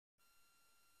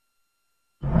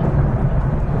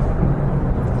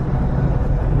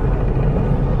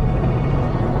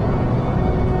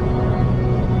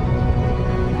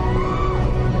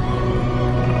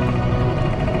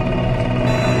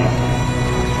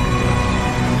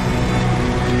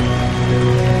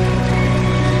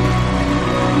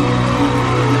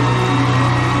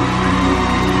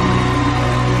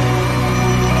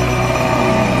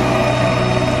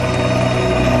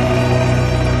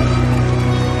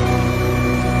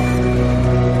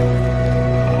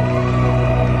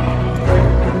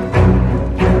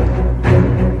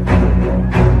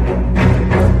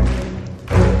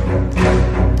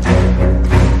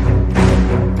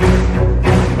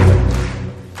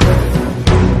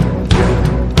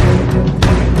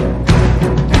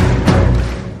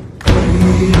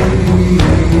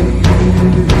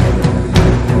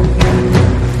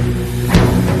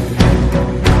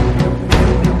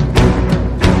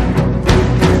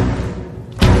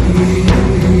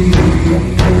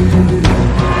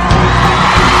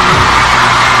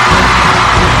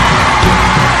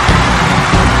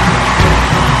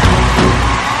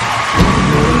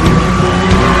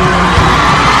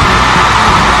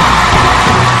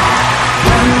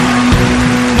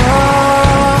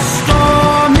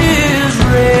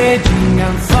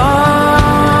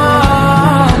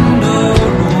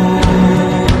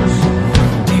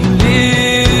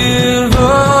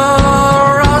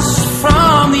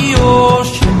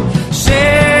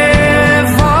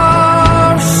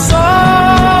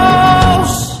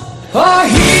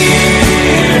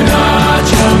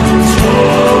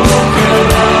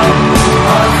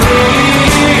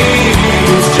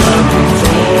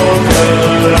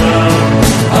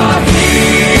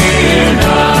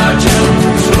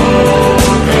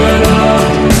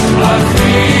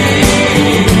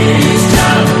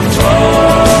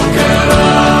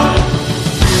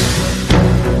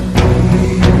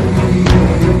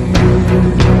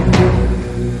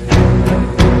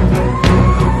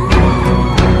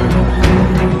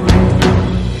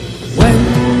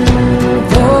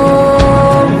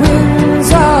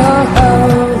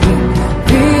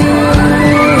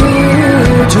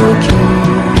to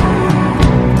keep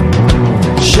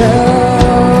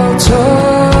shelter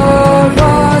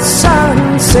us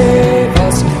and save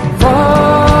us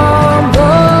from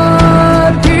the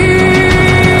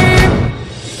deep.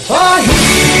 For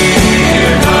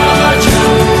here not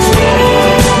just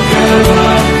together,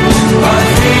 but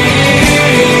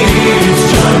he's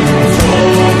just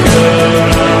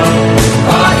together.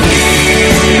 For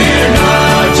here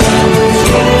not just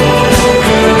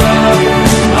together,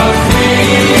 but he's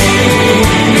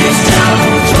just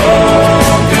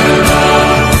together.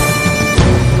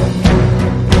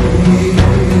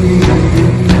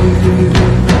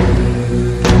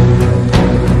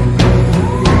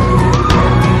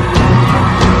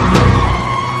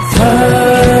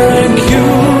 Thank you,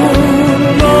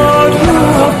 Lord, you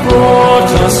have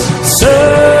brought us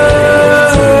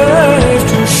safe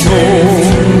to shore.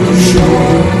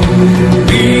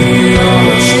 Be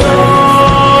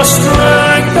our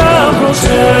strength and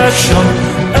protection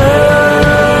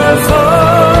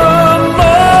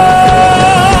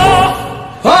evermore.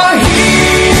 For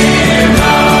here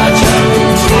not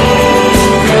just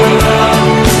together,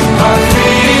 but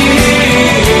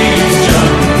he's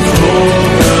just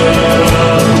together.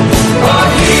 For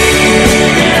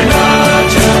here not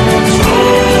just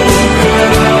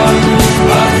together,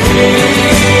 but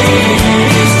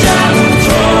he's just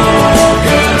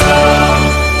together.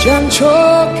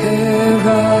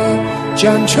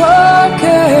 Jan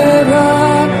Chokera,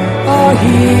 ah,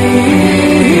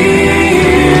 he.